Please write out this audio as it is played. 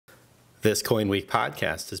This CoinWeek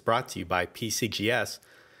podcast is brought to you by PCGS.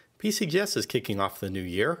 PCGS is kicking off the new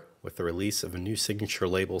year with the release of a new signature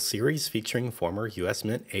label series featuring former U.S.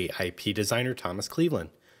 Mint AIP designer Thomas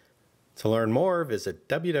Cleveland. To learn more, visit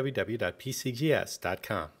www.pcgs.com.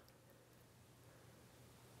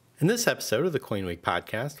 In this episode of the CoinWeek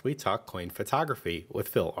podcast, we talk coin photography with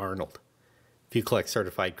Phil Arnold. If you collect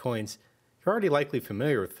certified coins, you're already likely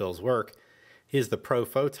familiar with Phil's work. He is the pro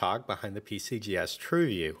photog behind the PCGS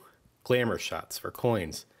TrueView, glamour shots for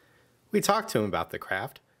coins. We talked to him about the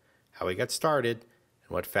craft, how he got started, and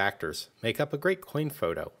what factors make up a great coin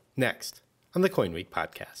photo. Next on the CoinWeek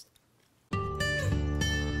podcast.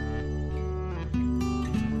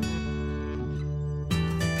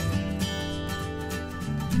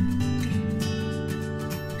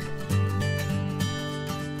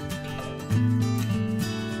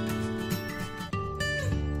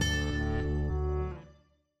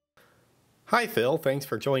 Hi, Phil. Thanks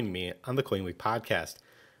for joining me on the CoinWeek podcast.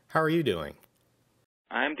 How are you doing?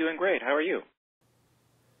 I'm doing great. How are you?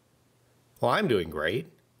 Well, I'm doing great.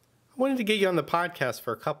 I wanted to get you on the podcast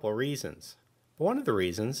for a couple of reasons. But one of the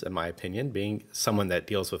reasons, in my opinion, being someone that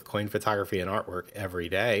deals with coin photography and artwork every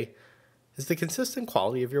day, is the consistent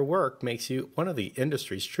quality of your work makes you one of the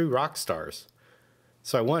industry's true rock stars.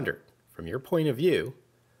 So I wondered, from your point of view,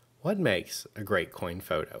 what makes a great coin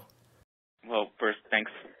photo? Well, first,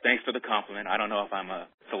 thanks for the compliment. I don't know if I'm a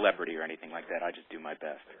celebrity or anything like that. I just do my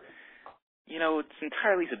best. You know, it's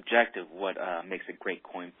entirely subjective what makes a great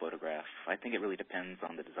coin photograph. I think it really depends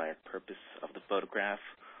on the desired purpose of the photograph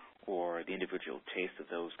or the individual taste of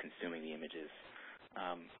those consuming the images.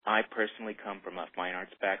 I personally come from a fine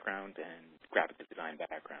arts background and graphic design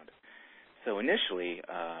background. So initially,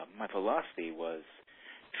 my philosophy was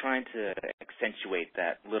trying to accentuate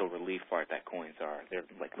that little relief art that coins are. They're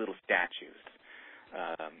like little statues.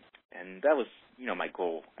 And that was, my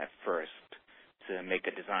goal at first, to make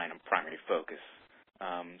a design a primary focus.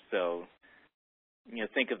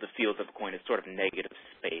 Think of the fields of a coin as sort of negative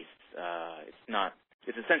space.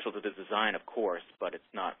 It's essential to the design, of course, but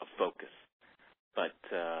it's not a focus. But,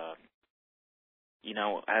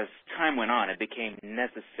 as time went on, it became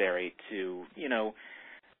necessary to,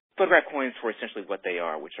 photograph coins for essentially what they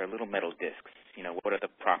are, which are little metal discs. What are the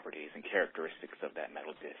properties and characteristics of that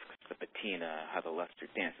metal disc? The patina, how the luster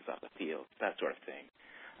dances off the field, that sort of thing.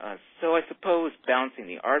 So I suppose balancing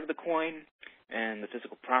the art of the coin and the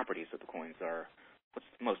physical properties of the coins are what's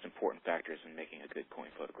the most important factors in making a good coin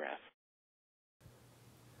photograph.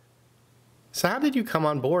 So how did you come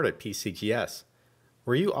on board at PCGS?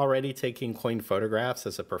 Were you already taking coin photographs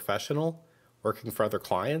as a professional, working for other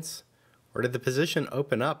clients? Or did the position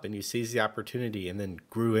open up and you seized the opportunity and then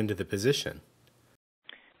grew into the position?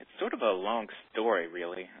 It's sort of a long story,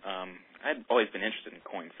 really. I'd always been interested in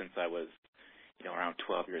coins since I was, around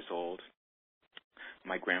 12 years old.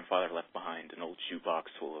 My grandfather left behind an old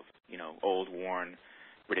shoebox full of, old, worn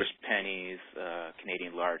British pennies,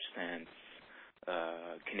 Canadian large cents,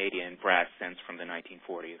 Canadian brass cents from the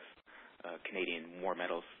 1940s, Canadian war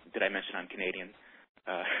medals. Did I mention I'm Canadian?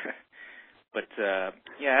 But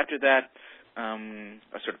after that,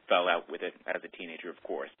 I sort of fell out with it as a teenager, of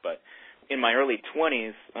course. But in my early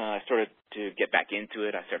 20s, I started to get back into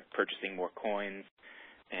it. I started purchasing more coins.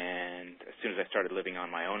 And as soon as I started living on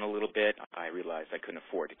my own a little bit, I realized I couldn't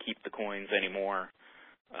afford to keep the coins anymore.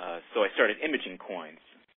 So I started imaging coins.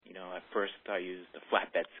 At first I used a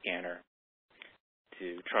flatbed scanner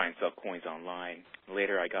to try and sell coins online.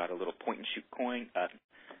 Later I got a little point-and-shoot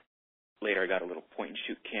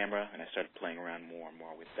camera, and I started playing around more and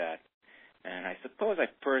more with that. And I suppose I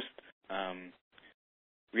first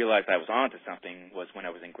realized I was onto something was when I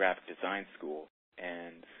was in graphic design school,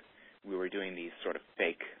 and we were doing these sort of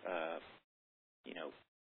fake,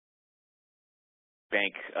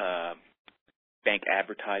 bank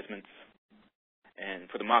advertisements. And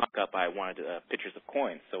for the mock-up, I wanted pictures of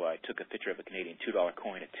coins, so I took a picture of a Canadian $2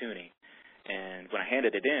 coin at Toonie. And when I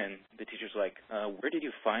handed it in, the teacher's like, where did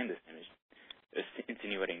you find this image?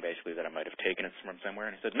 Insinuating basically that I might have taken it from somewhere.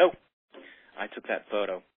 And I said, no, I took that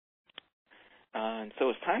photo. And so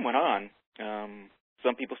as time went on,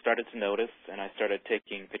 some people started to notice, and I started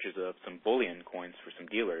taking pictures of some bullion coins for some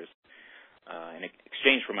dealers. In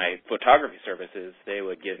exchange for my photography services, they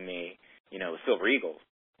would give me, a silver eagle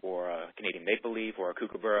or a Canadian maple leaf or a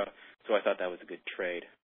kookaburra, so I thought that was a good trade.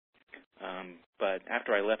 But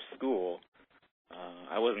after I left school,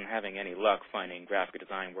 I wasn't having any luck finding graphic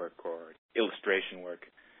design work or illustration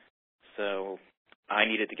work. So I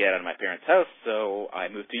needed to get out of my parents' house, so I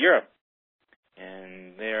moved to Europe.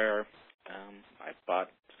 And there I bought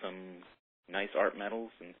some nice art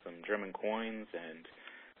medals and some German coins, and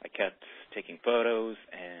I kept taking photos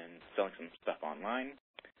and selling online.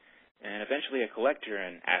 And eventually a collector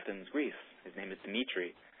in Athens, Greece, his name is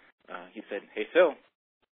Dimitri, he said, "Hey, Phil,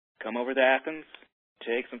 come over to Athens,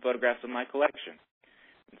 take some photographs of my collection."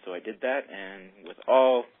 And so I did that, and with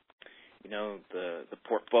all, the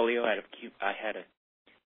portfolio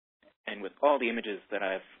and with all the images that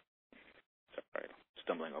sorry,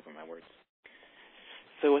 stumbling over my words.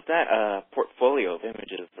 So with that portfolio of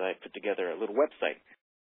images, I put together a little website.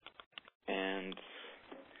 And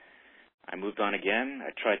I moved on again.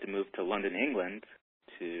 I tried to move to London, England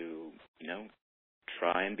to,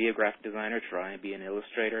 try and be a graphic designer, try and be an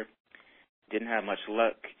illustrator. Didn't have much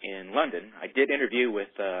luck in London. I did interview with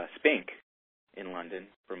Spink in London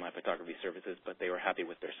for my photography services, but they were happy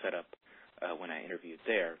with their setup when I interviewed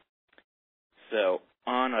there. So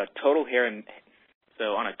on a total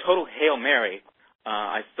Hail Mary,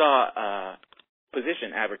 I saw a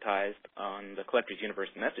position advertised on the Collectors Universe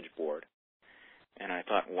message board, and I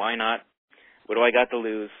thought, why not? What do I got to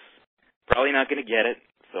lose? Probably not going to get it.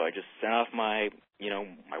 So I just sent off my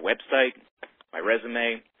website, my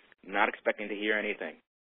resume, not expecting to hear anything.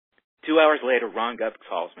 2 hours later, Ron Guth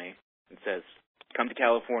calls me and says, "Come to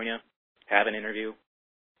California, have an interview,"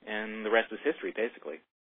 and the rest is history, basically.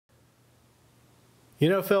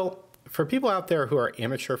 Phil, for people out there who are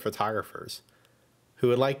amateur photographers who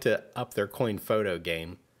would like to up their coin photo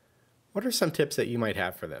game, what are some tips that you might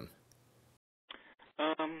have for them?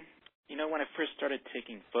 When I first started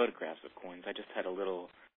taking photographs of coins, I just had a little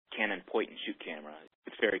Canon point-and-shoot camera.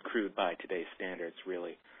 It's very crude by today's standards,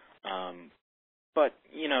 really. But,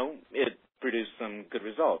 it produced some good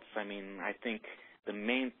results. I think the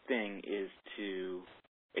main thing is to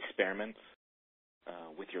experiment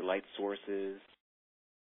with your light sources.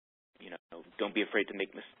 Don't be afraid to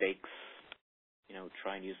make mistakes.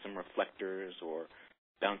 Try and use some reflectors or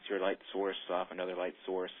bounce your light source off another light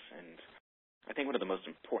source. And I think one of the most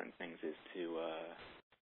important things is to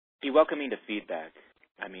be welcoming to feedback.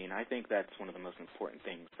 I think that's one of the most important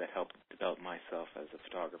things that helped develop myself as a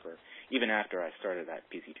photographer, even after I started at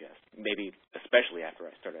PCGS, maybe especially after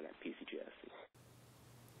I started at PCGS.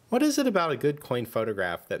 What is it about a good coin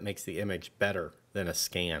photograph that makes the image better than a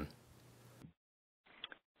scan?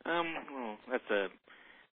 Well, that's a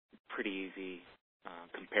pretty easy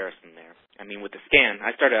comparison there. With the scan,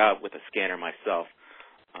 I started out with a scanner myself,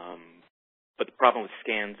 but the problem with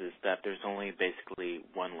scans is that there's only basically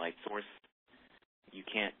one light source. You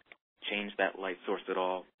can't change that light source at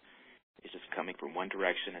all. It's just coming from one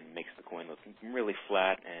direction and makes the coin look really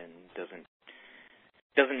flat and doesn't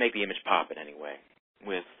make the image pop in any way.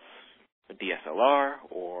 With a DSLR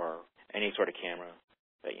or any sort of camera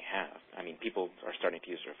that you have. People are starting to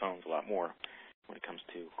use their phones a lot more when it comes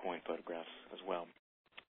to coin photographs as well.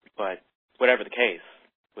 But whatever the case,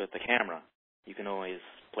 with the camera, you can always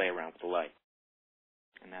play around with the light.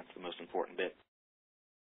 And that's the most important bit.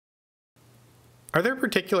 Are there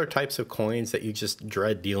particular types of coins that you just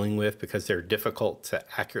dread dealing with because they're difficult to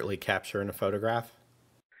accurately capture in a photograph?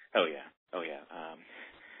 Oh, yeah.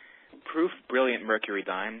 Proof brilliant mercury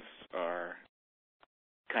dimes are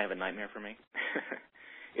kind of a nightmare for me.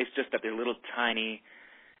 It's just that they're little tiny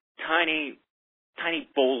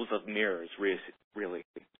bowls of mirrors, really.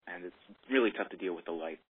 And it's really tough to deal with the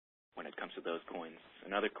light when it comes to those coins.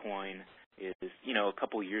 Another coin is, a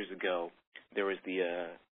couple years ago, there was the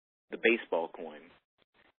baseball coin.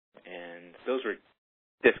 And those were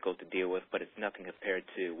difficult to deal with, but it's nothing compared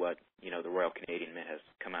to what, the Royal Canadian Mint has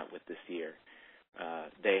come out with this year.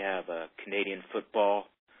 They have a Canadian football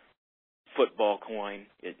coin.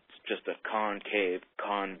 It's just a concave,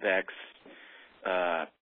 convex,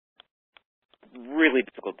 really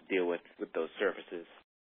difficult to deal with those surfaces.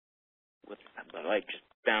 The light just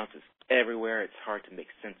bounces everywhere. It's hard to make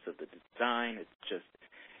sense of the design. It's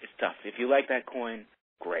tough. If you like that coin,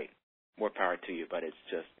 great. More power to you, but it's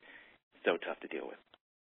just so tough to deal with.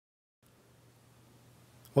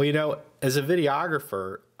 Well, as a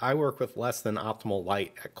videographer, I work with less than optimal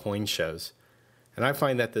light at coin shows. And I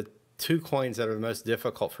find that the two coins that are the most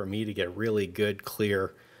difficult for me to get really good,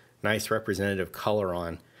 clear, nice representative color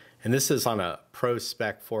on, and this is on a Pro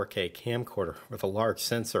Spec 4K camcorder with a large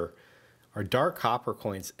sensor, are dark copper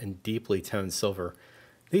coins and deeply toned silver.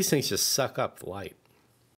 These things just suck up the light.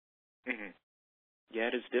 Mm-hmm. Yeah,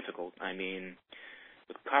 it is difficult.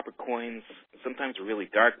 With copper coins, sometimes the really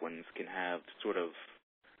dark ones can have sort of,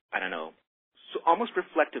 almost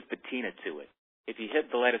reflective patina to it. If you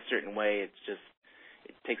hit the light a certain way, it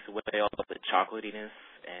takes away all of the chocolatiness,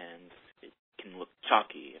 and it can look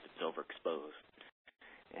chalky if it's overexposed.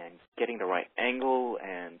 And getting the right angle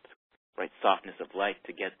and right softness of light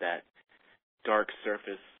to get that dark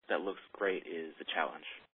surface that looks great is a challenge.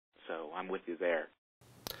 So I'm with you there.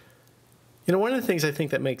 One of the things I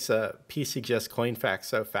think that makes PCGS CoinFact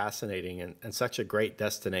so fascinating and such a great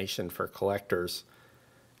destination for collectors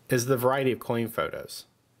is the variety of coin photos.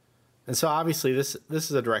 And so obviously this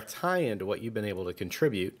is a direct tie-in to what you've been able to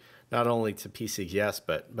contribute, not only to PCGS,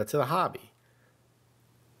 but to the hobby.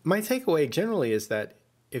 My takeaway generally is that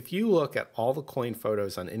if you look at all the coin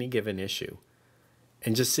photos on any given issue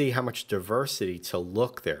and just see how much diversity to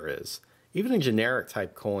look there is, even in generic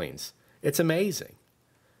type coins, it's amazing.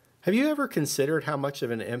 Have you ever considered how much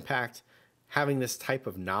of an impact having this type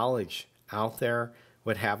of knowledge out there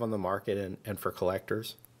would have on the market and for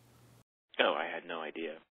collectors? Oh, I had no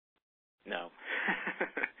idea. No.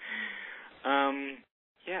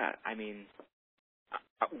 Yeah, I mean,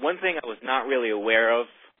 one thing I was not really aware of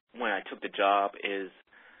when I took the job is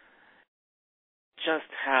just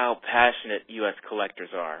how passionate U.S. collectors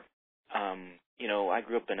are. I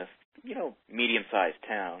grew up in a, medium-sized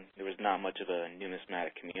town. There was not much of a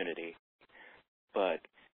numismatic community, but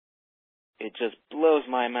it just blows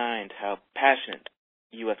my mind how passionate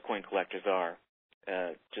U.S. coin collectors are,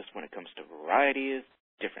 just when it comes to varieties,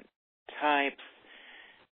 different types,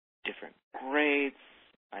 different grades.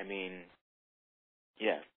 I mean,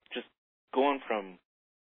 yeah, just going from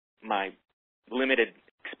my limited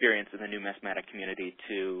experience in the numismatic community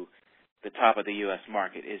to the top of the U.S.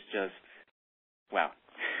 market is just, wow.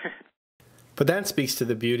 But that speaks to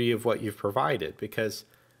the beauty of what you've provided, because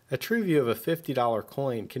a TrueView of a $50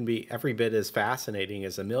 coin can be every bit as fascinating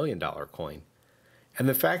as a $1 million coin. And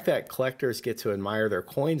the fact that collectors get to admire their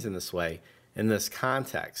coins in this way, in this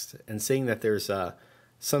context, and seeing that there's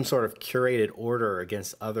some sort of curated order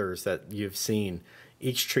against others that you've seen,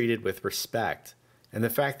 each treated with respect, and the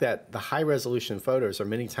fact that the high resolution photos are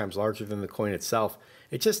many times larger than the coin itself,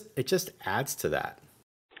 it just adds to that.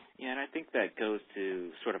 Yeah, and I think that goes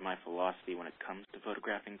to sort of my philosophy when it comes to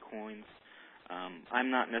photographing coins.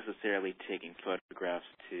 I'm not necessarily taking photographs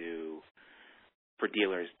for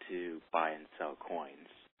dealers to buy and sell coins,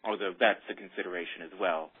 although that's a consideration as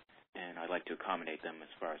well, and I like to accommodate them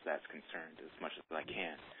as far as that's concerned as much as I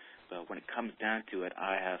can. But when it comes down to it,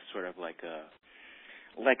 I have sort of like a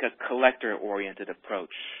collector-oriented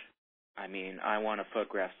approach. I mean, I want to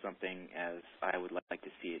photograph something as I would like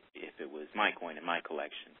to see it if it was my coin in my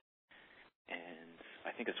collection. And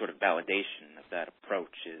I think a sort of validation of that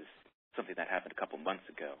approach is something that happened a couple months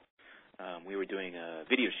ago. We were doing a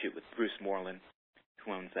video shoot with Bruce Moreland,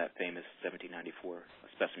 who owns that famous 1794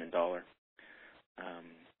 specimen dollar.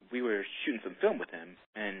 We were shooting some film with him,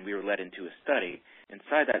 and we were led into a study.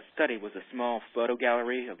 Inside that study was a small photo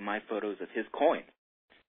gallery of my photos of his coin.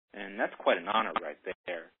 And that's quite an honor right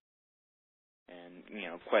there. And,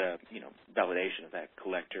 quite a, validation of that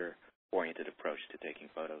collector-oriented approach to taking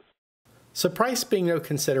photos. So price being no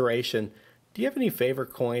consideration, do you have any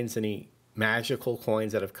favorite coins, any magical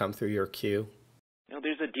coins that have come through your queue?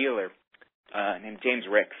 There's a dealer named James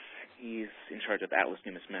Ricks. He's in charge of Atlas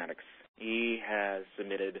Numismatics. He has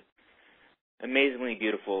submitted amazingly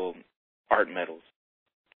beautiful art medals.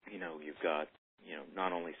 You've got,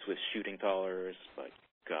 not only Swiss shooting dollars, but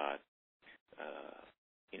got,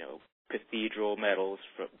 cathedral medals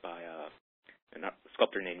by a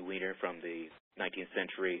sculptor named Wiener from the 19th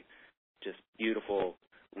century. Just beautiful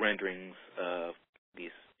renderings of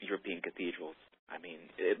these European cathedrals. I mean,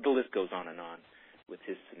 the list goes on and on with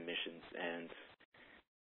his submissions, and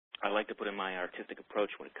I like to put in my artistic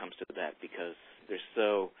approach when it comes to that because they're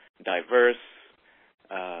so diverse,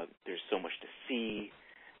 there's so much to see,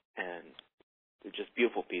 and they're just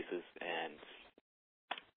beautiful pieces, and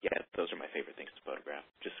yeah, those are my favorite things to photograph,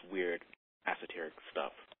 just weird, esoteric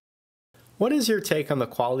stuff. What is your take on the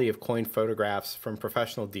quality of coin photographs from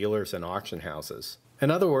professional dealers and auction houses? In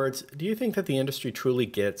other words, do you think that the industry truly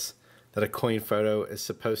gets that a coin photo is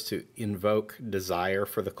supposed to invoke desire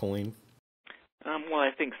for the coin? Well, I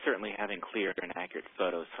think certainly having clear and accurate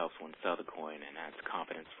photos helps one sell the coin and adds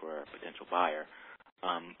confidence for a potential buyer.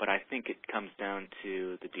 But I think it comes down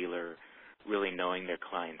to the dealer really knowing their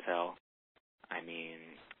clientele. I mean,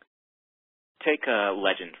 take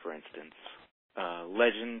Legend, for instance.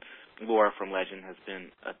 Laura from Legend has been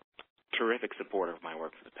a terrific supporter of my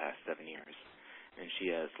work for the past 7 years. And she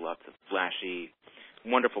has lots of flashy,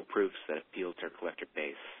 wonderful proofs that appeal to her collector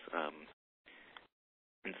base.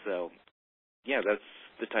 And so, yeah, that's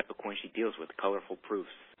the type of coin she deals with, colorful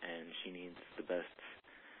proofs. And she needs the best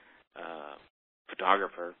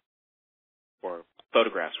photographer, or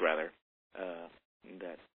photographs rather,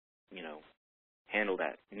 that, handle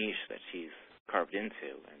that niche that she's carved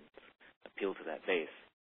into and appeal to that base.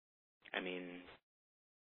 I mean,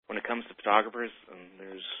 when it comes to photographers,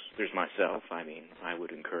 there's myself. I mean, I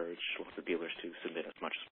would encourage lots of dealers to submit as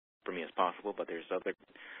much for me as possible, but there's other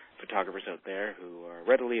photographers out there who are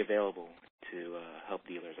readily available to help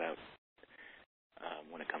dealers out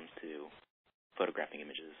when it comes to photographing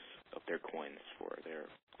images of their coins for their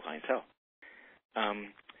clientele.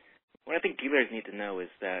 What I think dealers need to know is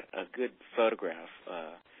that a good photograph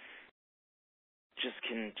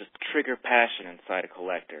can trigger passion inside a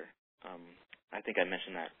collector. I think I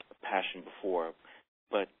mentioned that passion before,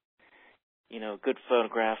 but a good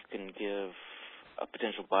photograph can give a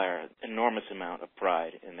potential buyer an enormous amount of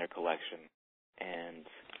pride in their collection and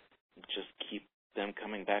just keep them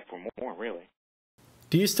coming back for more, really.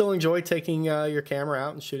 Do you still enjoy taking your camera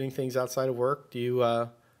out and shooting things outside of work? Do you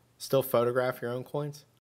still photograph your own coins?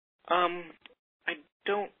 I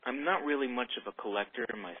don't. I'm not really much of a collector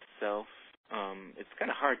myself. It's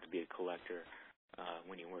kind of hard to be a collector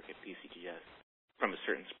when you work at PCGS from a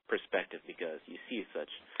certain perspective because you see such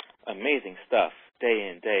amazing stuff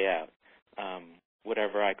day in, day out.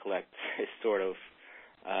 Whatever I collect is sort of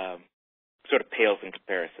pales in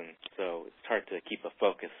comparison, so it's hard to keep a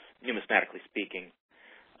focus, numismatically speaking.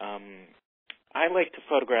 I like to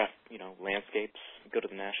photograph, landscapes, go to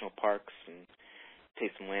the national parks and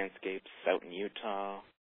take some landscapes out in Utah,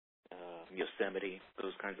 Yosemite,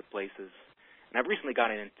 those kinds of places. And I've recently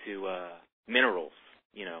gotten into minerals,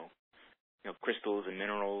 crystals and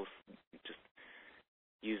minerals, just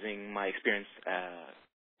using my experience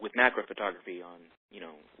with macro photography on,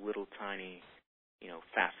 little tiny,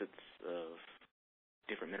 facets of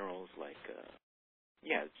different minerals like,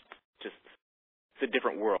 it's a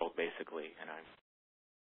different world, basically, and I'm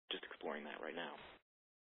just exploring that right now.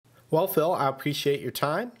 Well, Phil, I appreciate your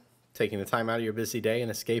time, taking the time out of your busy day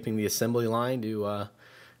and escaping the assembly line to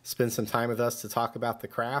spend some time with us to talk about the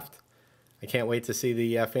craft. I can't wait to see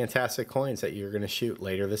the fantastic coins that you're going to shoot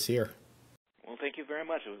later this year. Well, thank you very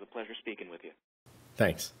much. It was a pleasure speaking with you.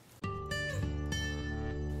 Thanks.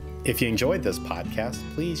 If you enjoyed this podcast,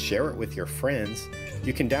 please share it with your friends.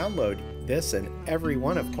 You can download this and every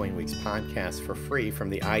one of CoinWeek's podcasts for free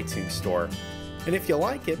from the iTunes Store. And if you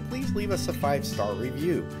like it, please leave us a 5-star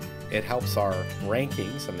review. It helps our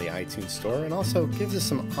rankings on the iTunes Store and also gives us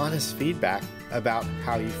some honest feedback about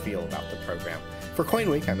how you feel about the program. For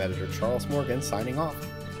CoinWeek, I'm editor Charles Morgan signing off.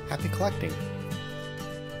 Happy collecting.